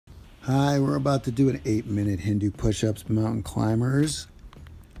Hi, we're about to do an 8-minute Hindu push-ups mountain climbers.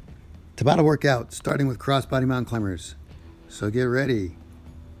 Tabata workout, starting with cross-body mountain climbers. So get ready.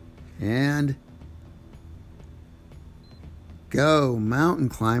 And go. Mountain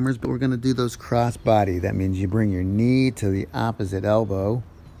climbers, but we're going to do those cross-body. That means you bring your knee to the opposite elbow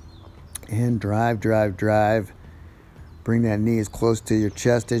and drive. Bring that knee as close to your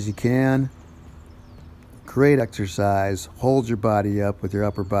chest as you can. Great exercise. Hold your body up with your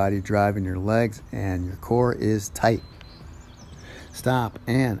upper body, driving your legs, and your core is tight. Stop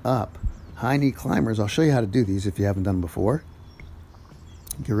and up. High knee climbers. I'll show you how to do these if you haven't done them before.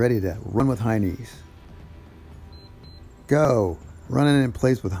 Get ready to run with high knees. Go. Running in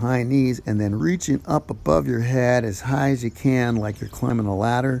place with high knees and then reaching up above your head as high as you can, like you're climbing a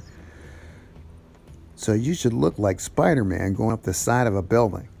ladder. So you should look like Spider-Man going up the side of a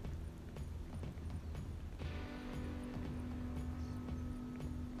building.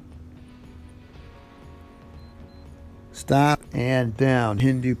 Stop and down.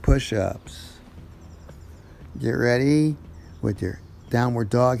 Hindu push-ups. Get ready with your downward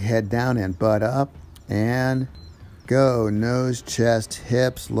dog, head down and butt up. And go. Nose, chest,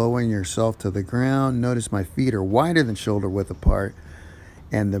 hips, lowering yourself to the ground. Notice my feet are wider than shoulder width apart.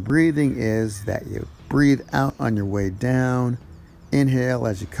 And the breathing is that you breathe out on your way down. Inhale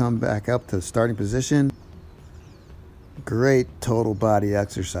as you come back up to the starting position. Great total body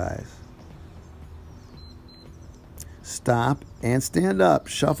exercise. Stop and stand up,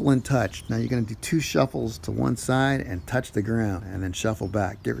 shuffle and touch. Now you're going to do 2 shuffles to one side and touch the ground and then shuffle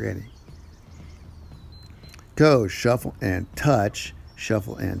back. Get ready. Go, shuffle and touch,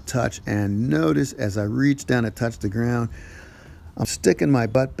 and notice as I reach down to touch the ground, I'm sticking my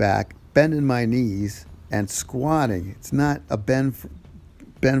butt back, bending my knees and squatting. It's not a bend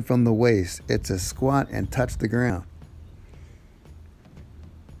from the waist. It's a squat and touch the ground.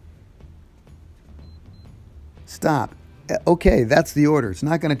 Stop. Okay, that's the order. It's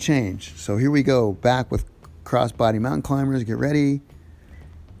not going to change. So here we go. Back with cross-body mountain climbers. Get ready.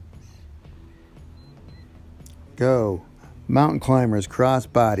 Go. Mountain climbers,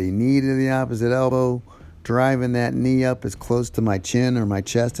 cross-body. Knee to the opposite elbow. Driving that knee up as close to my chin or my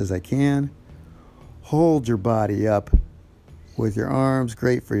chest as I can. Hold your body up with your arms.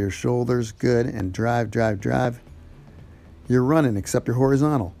 Great for your shoulders. Good. And drive. You're running except you're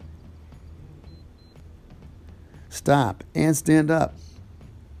horizontal. Stop and stand up.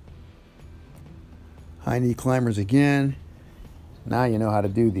 High knee climbers again. Now you know how to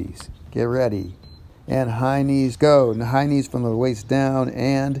do these. Get ready. And high knees, go. High knees from the waist down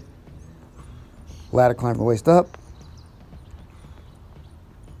and ladder climb from the waist up.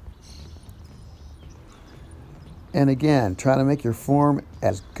 And again, try to make your form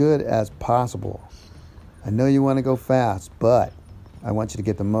as good as possible. I know you want to go fast, but I want you to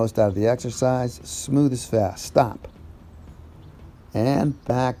get the most out of the exercise. Smooth as fast. Stop. And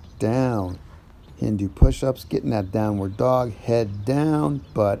back down. Hindu push-ups, getting that downward dog. Head down,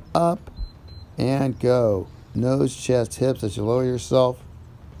 butt up, and go. Nose, chest, hips as you lower yourself.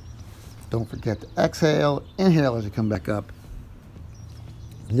 Don't forget to exhale. Inhale as you come back up.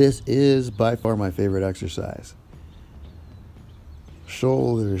 This is by far my favorite exercise.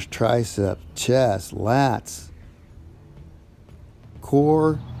 Shoulders, triceps, chest, lats,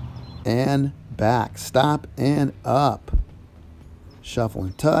 core and back. Stop and up. Shuffle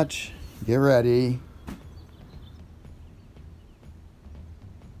and touch. Get ready.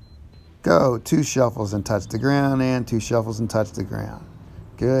 Go. 2 shuffles and touch the ground and 2 shuffles and touch the ground.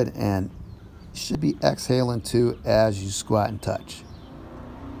 Good. And you should be exhaling too as you squat and touch.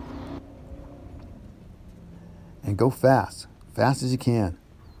 And go fast. Fast as you can.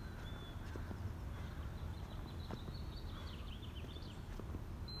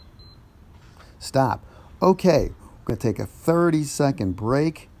 Stop. Okay, we're going to take a 30-second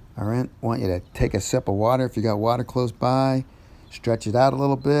break. All right, I want you to take a sip of water if you got water close by. Stretch it out a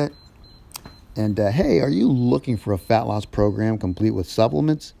little bit. And hey, are you looking for a fat loss program complete with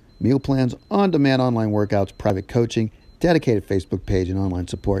supplements, meal plans, on-demand online workouts, private coaching, dedicated Facebook page, and online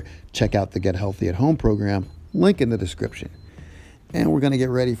support? Check out the Get Healthy at Home program. Link in the description. And we're going to get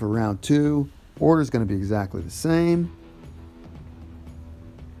ready for round 2. Order is going to be exactly the same.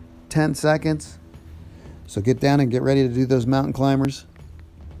 10 seconds. So get down and get ready to do those mountain climbers.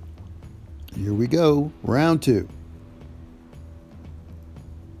 Here we go. Round 2.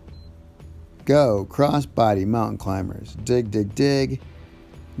 Go. Cross body mountain climbers. Dig.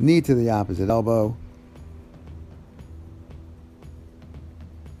 Knee to the opposite elbow.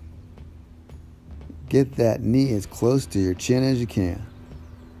 Get that knee as close to your chin as you can.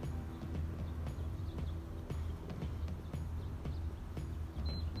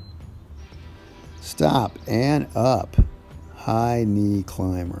 Stop and up. High knee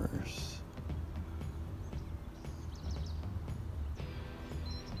climbers.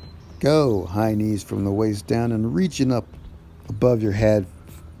 Go. High knees from the waist down and reaching up above your head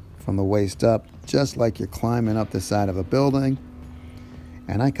from the waist up, just like you're climbing up the side of a building.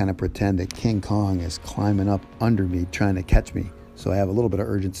 And I kind of pretend that King Kong is climbing up under me, trying to catch me. So I have a little bit of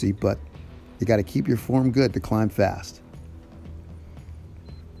urgency, but you got to keep your form good to climb fast.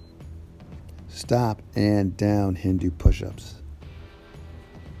 Stop and down Hindu push-ups.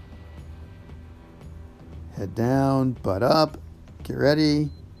 Head down, butt up. Get ready.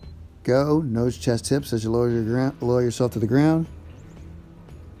 Go. Nose, chest, hips as you lower yourself to the ground.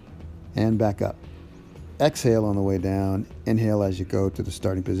 And back up. Exhale on the way down. Inhale as you go to the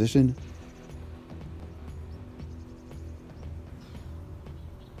starting position.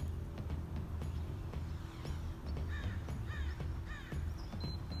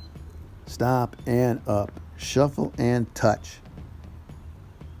 Stop and up. Shuffle and touch.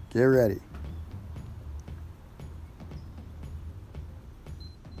 Get ready.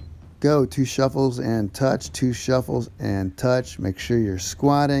 Go. 2 shuffles and touch. 2 shuffles and touch. Make sure you're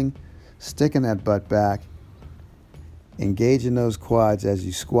squatting, sticking that butt back, engaging those quads as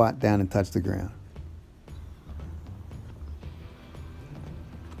you squat down and touch the ground.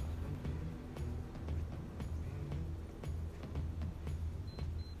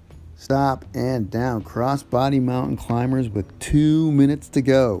 Stop and down. Cross-body mountain climbers with 2 minutes to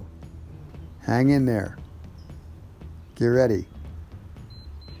go. Hang in there. Get ready.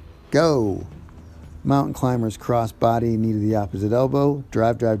 Go. Mountain climbers cross-body, knee to the opposite elbow.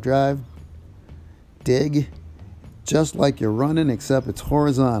 Drive, drive, drive. Dig. Just like you're running, except it's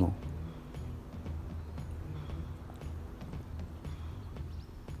horizontal.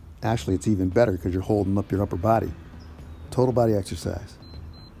 Actually, it's even better because you're holding up your upper body. Total body exercise.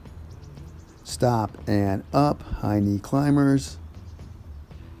 Stop and up. High knee climbers.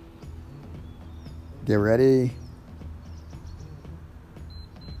 Get ready.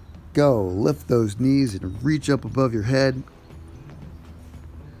 Go. Lift those knees and reach up above your head.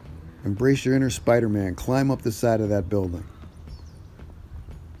 Embrace your inner Spider-Man. Climb up the side of that building.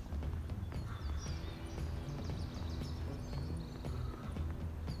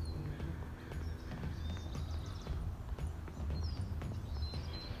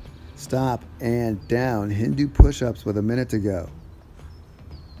 Stop and down. Hindu push-ups with 1 minute to go.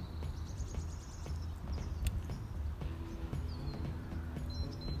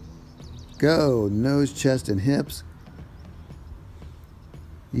 Go. Nose, chest, and hips.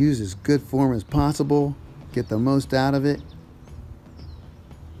 Use as good form as possible. Get the most out of it.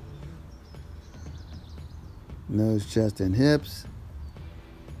 Nose, chest, and hips.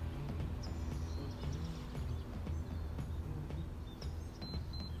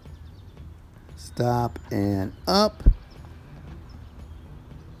 Stop and up.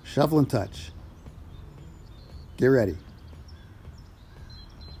 Shuffle and touch. Get ready.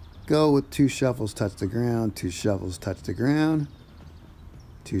 Go with 2 shuffles, touch the ground. 2 shuffles, touch the ground.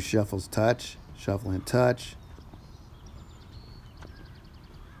 2 shuffles, touch. Shuffle and touch.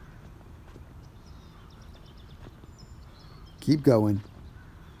 Keep going.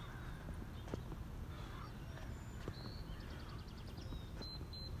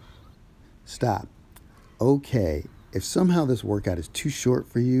 Stop. Okay, if somehow this workout is too short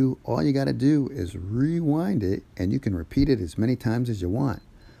for you, all you got to do is rewind it and you can repeat it as many times as you want.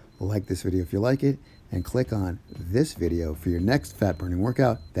 Like this video if you like it, and click on this video for your next fat burning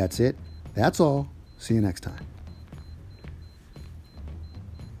workout. That's it. That's all. See you next time.